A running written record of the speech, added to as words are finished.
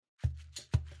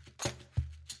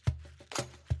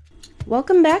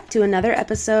Welcome back to another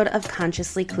episode of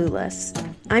Consciously Clueless.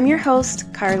 I'm your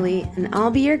host, Carly, and I'll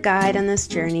be your guide on this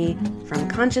journey from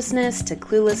consciousness to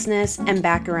cluelessness and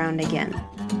back around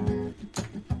again.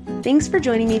 Thanks for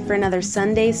joining me for another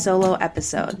Sunday solo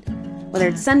episode. Whether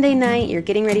it's Sunday night, you're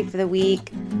getting ready for the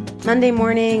week, Monday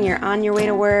morning, you're on your way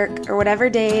to work, or whatever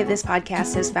day this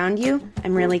podcast has found you,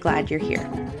 I'm really glad you're here.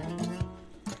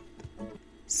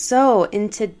 So, in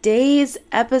today's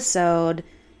episode,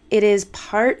 it is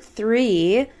part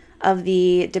 3 of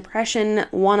the Depression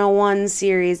 101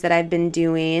 series that I've been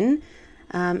doing.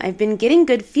 I've been getting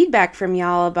good feedback from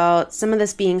y'all about some of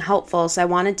this being helpful, so I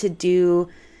wanted to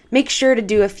make sure to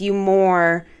do a few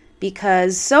more,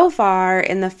 because so far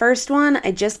in the first one,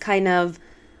 I just kind of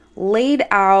laid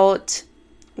out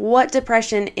what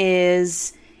depression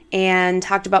is and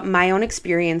talked about my own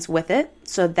experience with it.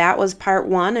 So that was part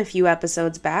 1 a few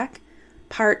episodes back.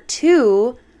 Part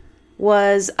 2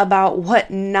 was about what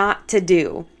not to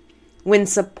do when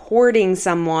supporting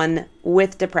someone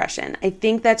with depression. I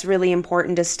think that's really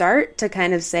important to start to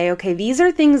kind of say, okay, these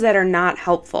are things that are not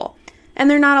helpful and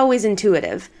they're not always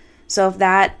intuitive. So if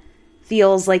that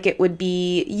feels like it would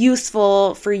be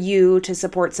useful for you to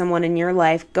support someone in your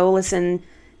life, go listen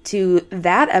to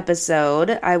that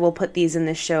episode. I will put these in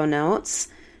the show notes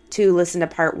to listen to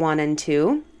part 1 and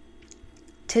 2.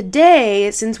 Today,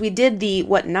 since we did the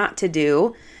what not to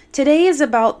do, today is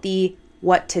about the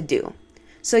what to do.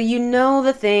 So you know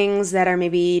the things that are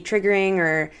maybe triggering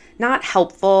or not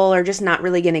helpful or just not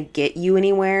really going to get you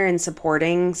anywhere in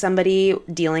supporting somebody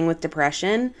dealing with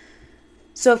depression.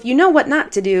 So if you know what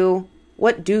not to do,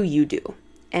 what do you do?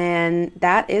 And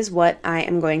that is what I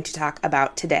am going to talk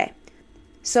about today.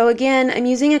 So again, I'm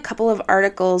using a couple of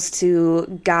articles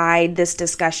to guide this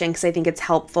discussion because I think it's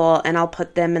helpful, and I'll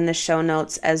put them in the show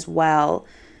notes as well.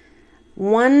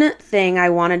 One thing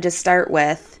I wanted to start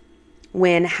with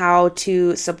when how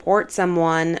to support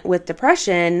someone with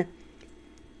depression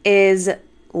is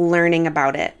learning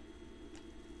about it.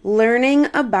 Learning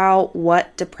about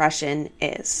what depression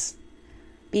is.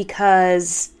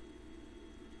 Because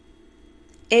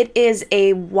it is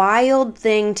a wild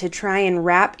thing to try and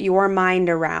wrap your mind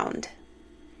around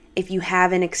if you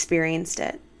haven't experienced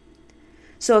it.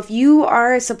 So if you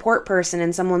are a support person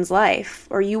in someone's life,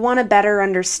 or you want to better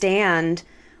understand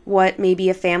what maybe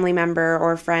a family member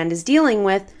or a friend is dealing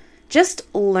with,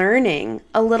 just learning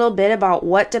a little bit about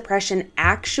what depression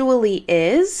actually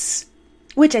is,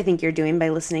 which I think you're doing by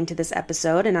listening to this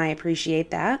episode, and I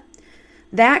appreciate that,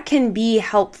 that can be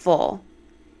helpful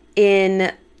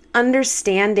in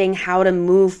understanding how to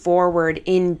move forward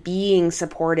in being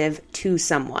supportive to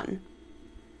someone.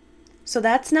 So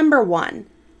that's number 1.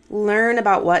 Learn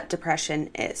about what depression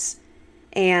is.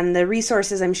 And the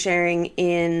resources I'm sharing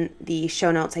in the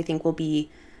show notes I think will be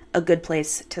a good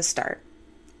place to start.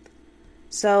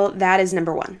 So that is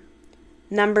number 1.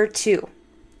 Number 2,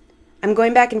 I'm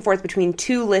going back and forth between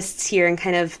 2 lists here and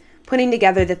kind of putting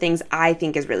together the things I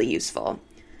think is really useful.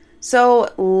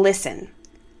 So listen.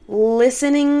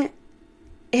 Listening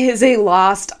is a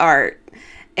lost art.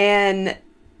 And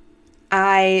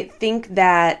I think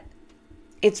that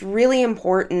it's really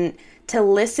important to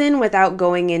listen without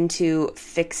going into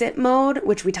fix-it mode,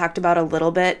 which we talked about a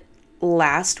little bit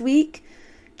last week.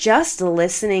 Just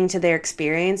listening to their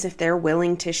experience if they're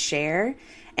willing to share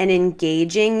and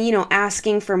engaging,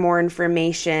 asking for more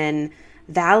information,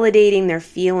 validating their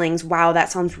feelings. Wow,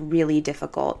 that sounds really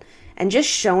difficult. And just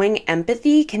showing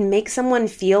empathy can make someone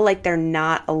feel like they're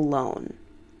not alone.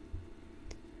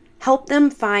 Help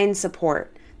them find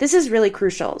support. This is really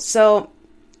crucial. So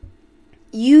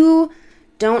you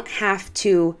don't have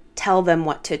to tell them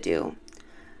what to do.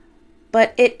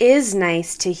 But it is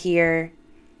nice to hear,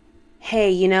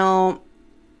 hey,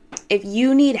 if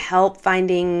you need help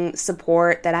finding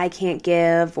support that I can't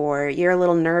give, or you're a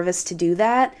little nervous to do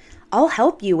that, I'll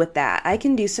help you with that. I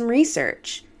can do some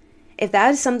research. If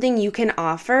that is something you can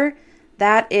offer,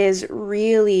 that is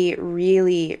really,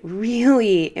 really,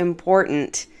 really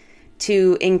important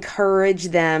to encourage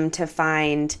them to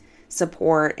find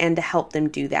support and to help them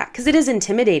do that. Because it is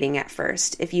intimidating at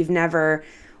first if you've never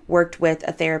worked with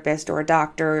a therapist or a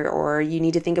doctor, or you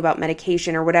need to think about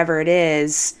medication or whatever it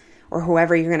is, or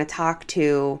whoever you're going to talk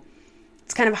to.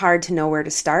 It's kind of hard to know where to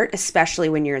start, especially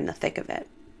when you're in the thick of it.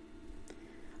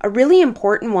 A really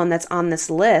important one that's on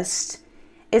this list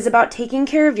is about taking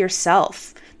care of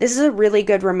yourself. This is a really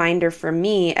good reminder for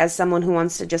me as someone who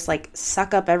wants to just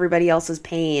suck up everybody else's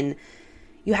pain.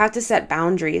 You have to set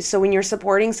boundaries. So when you're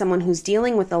supporting someone who's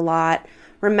dealing with a lot,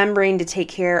 remembering to take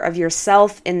care of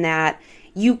yourself in that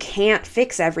you can't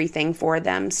fix everything for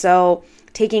them. So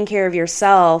taking care of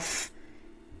yourself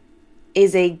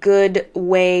is a good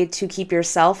way to keep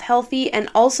yourself healthy, and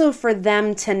also for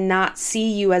them to not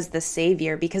see you as the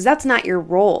savior, because that's not your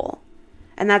role.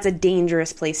 And that's a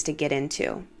dangerous place to get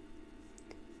into.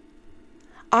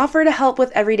 Offer to help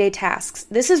with everyday tasks.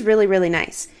 This is really, really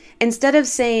nice. Instead of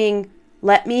saying,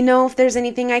 let me know if there's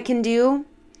anything I can do,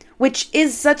 which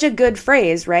is such a good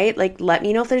phrase, right? Like, let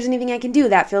me know if there's anything I can do.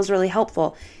 That feels really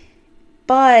helpful.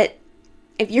 But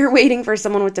if you're waiting for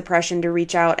someone with depression to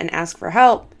reach out and ask for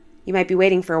help, you might be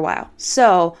waiting for a while.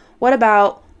 So what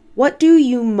about, what do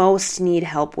you most need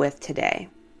help with today?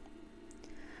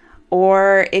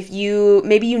 Or if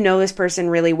maybe you know this person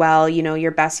really well, you know,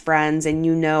 your best friends, and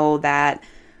you know that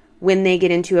when they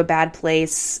get into a bad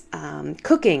place,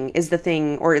 cooking is the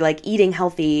thing, or like eating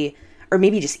healthy, or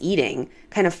maybe just eating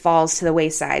kind of falls to the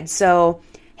wayside. So,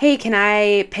 hey, can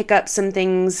I pick up some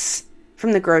things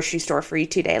from the grocery store for you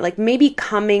today? Like maybe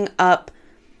coming up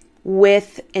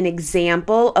with an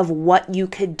example of what you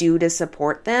could do to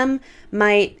support them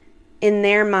might, in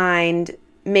their mind,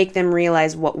 make them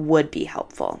realize what would be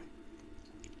helpful.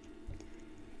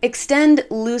 Extend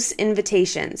loose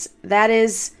invitations. That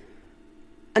is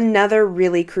another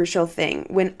really crucial thing.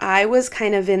 When I was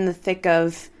kind of in the thick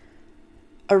of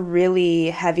a really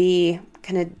heavy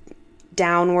kind of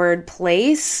downward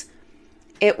place,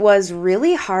 it was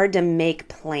really hard to make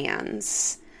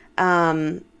plans.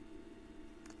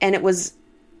 And it was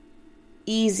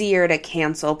easier to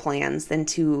cancel plans than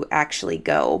to actually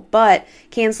go. But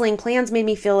canceling plans made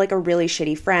me feel like a really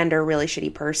shitty friend or a really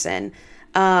shitty person.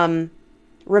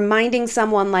 Reminding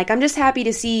someone like, I'm just happy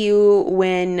to see you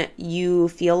when you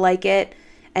feel like it,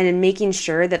 and in making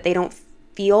sure that they don't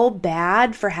feel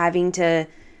bad for having to,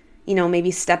 you know,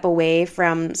 maybe step away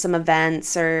from some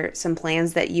events or some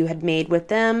plans that you had made with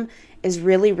them is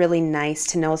really, really nice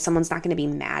to know someone's not going to be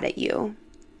mad at you.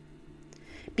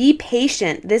 Be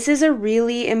patient. This is a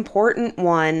really important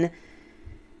one.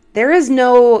 There is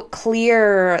no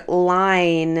clear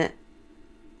line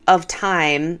of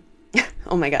time.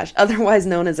 Oh my gosh, otherwise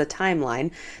known as a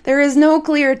timeline. There is no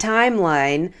clear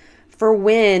timeline for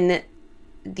when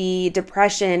the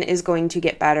depression is going to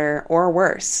get better or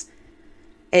worse.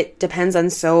 It depends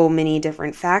on so many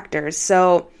different factors.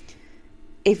 So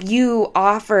if you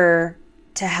offer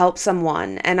to help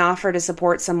someone and offer to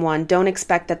support someone, don't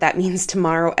expect that means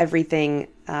tomorrow everything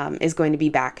is going to be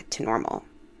back to normal.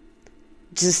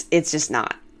 It's just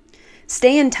not.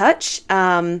 Stay in touch.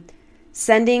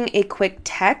 Sending a quick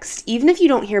text, even if you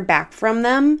don't hear back from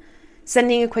them,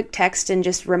 sending a quick text and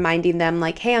just reminding them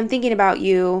like, hey, I'm thinking about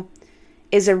you,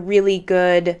 is a really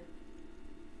good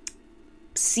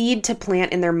seed to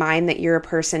plant in their mind that you're a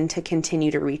person to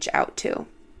continue to reach out to.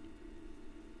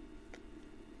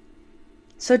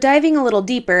 So diving a little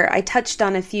deeper, I touched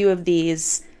on a few of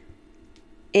these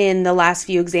in the last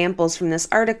few examples from this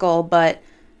article, but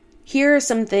here are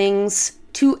some things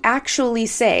to actually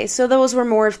say. So those were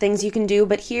more of things you can do,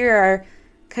 but here are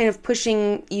kind of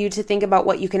pushing you to think about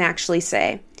what you can actually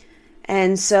say.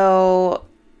 And so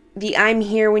the I'm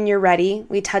here when you're ready,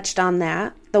 we touched on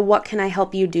that. The what can I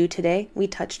help you do today, we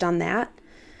touched on that.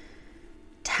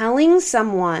 Telling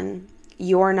someone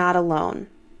you're not alone.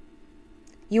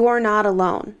 You are not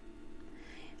alone.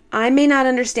 I may not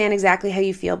understand exactly how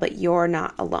you feel, but you're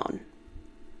not alone.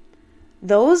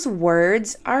 Those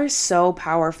words are so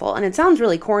powerful, and it sounds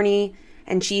really corny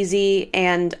and cheesy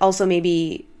and also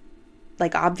maybe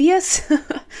like obvious.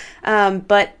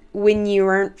 But when you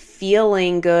aren't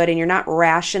feeling good and you're not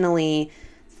rationally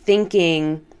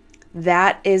thinking,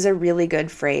 that is a really good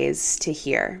phrase to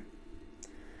hear.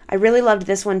 I really loved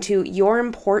this one too. You're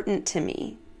important to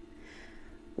me.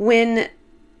 When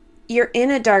you're in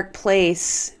a dark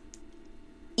place,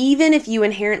 even if you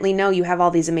inherently know you have all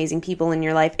these amazing people in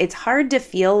your life, it's hard to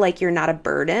feel like you're not a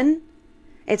burden.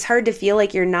 It's hard to feel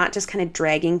like you're not just kind of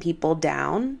dragging people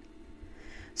down.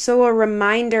 So a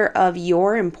reminder of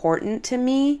you're important to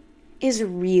me is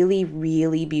really,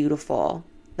 really beautiful.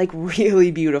 Like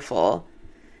really beautiful.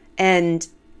 And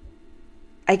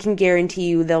I can guarantee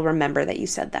you they'll remember that you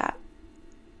said that.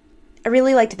 I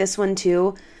really liked this one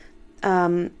too.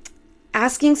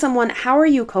 Asking someone, how are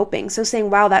you coping? So saying,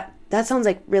 wow, that sounds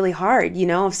like really hard. You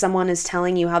know, if someone is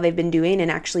telling you how they've been doing and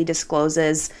actually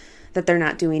discloses that they're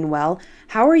not doing well,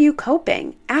 how are you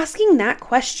coping? Asking that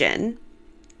question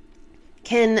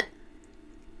can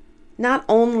not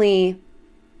only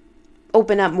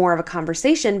open up more of a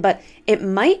conversation, but it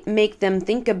might make them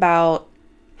think about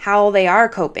how they are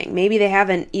coping. Maybe they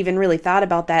haven't even really thought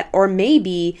about that, or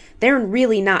maybe they're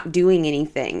really not doing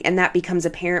anything, and that becomes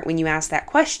apparent when you ask that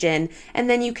question, and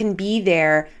then you can be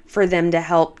there for them to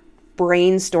help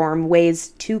brainstorm ways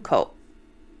to cope.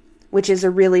 which is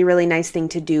a really, really nice thing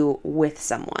to do with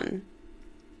someone.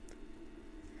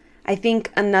 I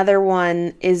think another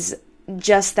one is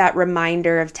just that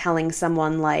reminder of telling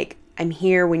someone, like, I'm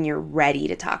here when you're ready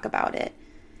to talk about it.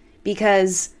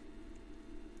 Because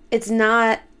it's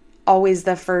not always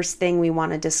the first thing we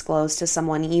want to disclose to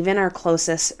someone, even our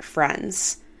closest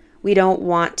friends. We don't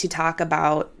want to talk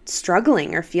about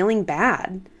struggling or feeling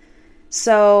bad.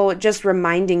 So just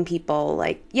reminding people,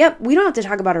 like, yep, we don't have to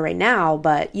talk about it right now,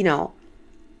 but,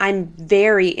 I'm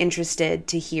very interested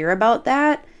to hear about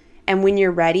that. And when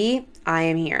you're ready, I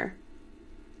am here.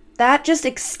 That just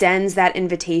extends that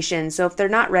invitation. So if they're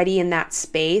not ready in that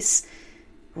space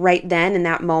right then in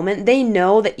that moment, they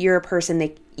know that you're a person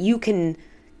that you can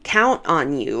count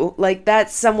on you. Like,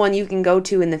 that's someone you can go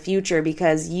to in the future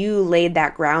because you laid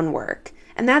that groundwork.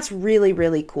 And that's really,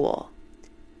 really cool.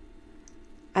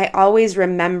 I always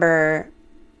remember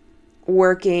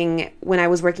when I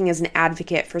was working as an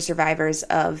advocate for survivors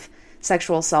of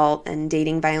sexual assault and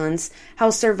dating violence, how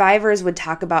survivors would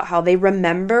talk about how they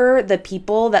remember the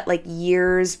people that like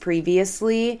years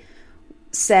previously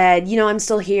said, I'm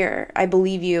still here. I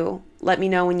believe you. Let me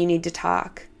know when you need to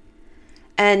talk.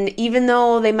 And even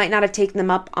though they might not have taken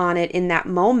them up on it in that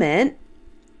moment,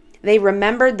 they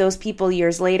remembered those people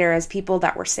years later as people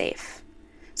that were safe.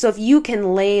 So if you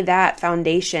can lay that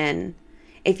foundation,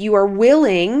 if you are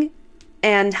willing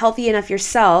and healthy enough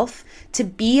yourself to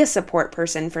be a support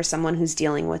person for someone who's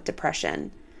dealing with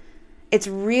depression, it's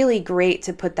really great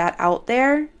to put that out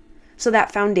there so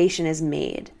that foundation is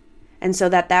made. And so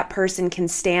that person can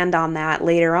stand on that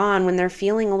later on when they're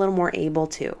feeling a little more able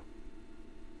to.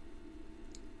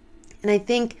 And I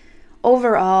think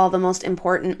overall, the most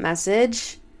important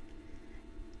message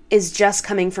is just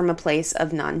coming from a place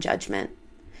of non-judgment.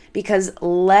 Because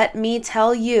let me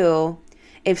tell you,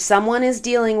 if someone is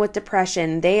dealing with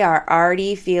depression, they are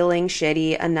already feeling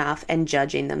shitty enough and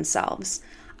judging themselves.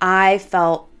 I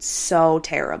felt so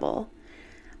terrible.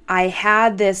 I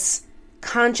had this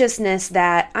consciousness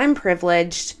that I'm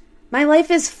privileged. My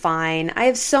life is fine. I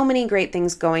have so many great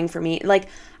things going for me. Like,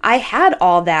 I had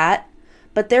all that,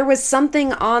 but there was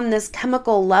something on this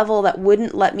chemical level that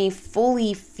wouldn't let me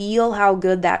fully feel how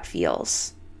good that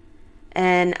feels.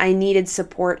 And I needed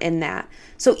support in that.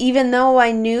 So even though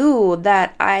I knew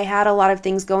that I had a lot of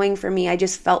things going for me, I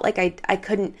just felt like I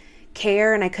couldn't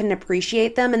care and I couldn't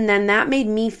appreciate them. And then that made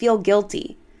me feel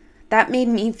guilty. That made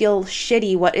me feel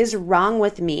shitty. What is wrong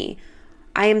with me?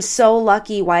 I am so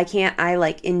lucky. Why can't I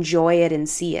enjoy it and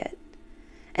see it?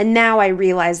 And now I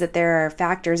realize that there are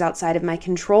factors outside of my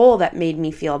control that made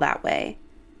me feel that way.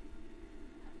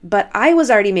 But I was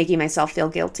already making myself feel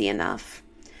guilty enough.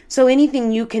 So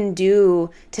anything you can do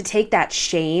to take that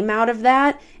shame out of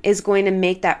that is going to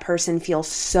make that person feel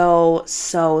so,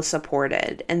 so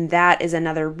supported. And that is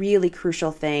another really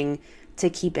crucial thing to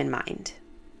keep in mind.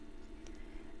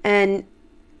 And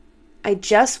I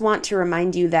just want to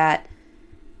remind you that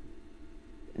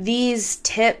these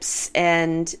tips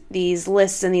and these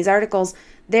lists and these articles,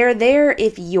 they're there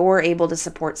if you're able to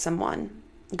support someone.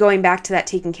 Going back to that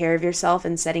taking care of yourself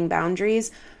and setting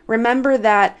boundaries, remember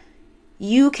that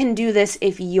you can do this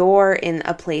if you're in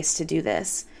a place to do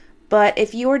this. But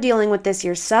if you're dealing with this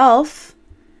yourself,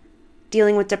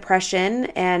 dealing with depression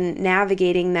and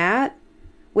navigating that,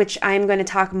 which I'm going to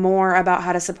talk more about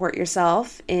how to support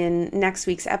yourself in next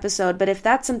week's episode. But if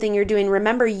that's something you're doing,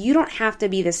 remember, you don't have to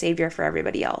be the savior for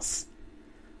everybody else.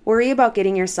 Worry about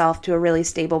getting yourself to a really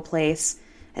stable place,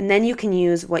 and then you can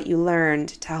use what you learned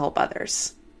to help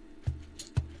others.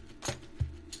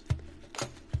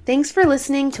 Thanks for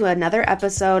listening to another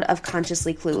episode of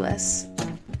Consciously Clueless.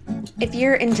 If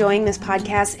you're enjoying this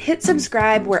podcast, hit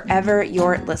subscribe wherever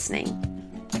you're listening.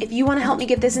 If you want to help me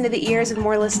get this into the ears of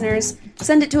more listeners,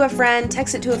 send it to a friend,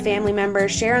 text it to a family member,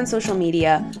 share on social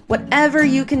media. Whatever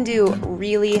you can do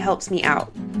really helps me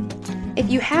out. If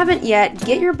you haven't yet,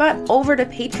 get your butt over to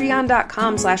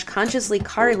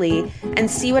patreon.com/consciouslycarly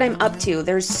and see what I'm up to.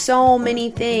 There's so many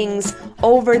things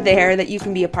over there that you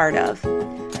can be a part of.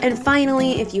 And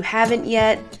finally, if you haven't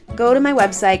yet, go to my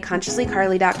website,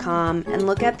 consciouslycarly.com, and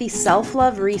look at the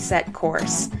Self-Love Reset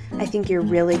course. I think you're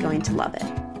really going to love it.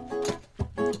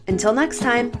 Until next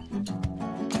time.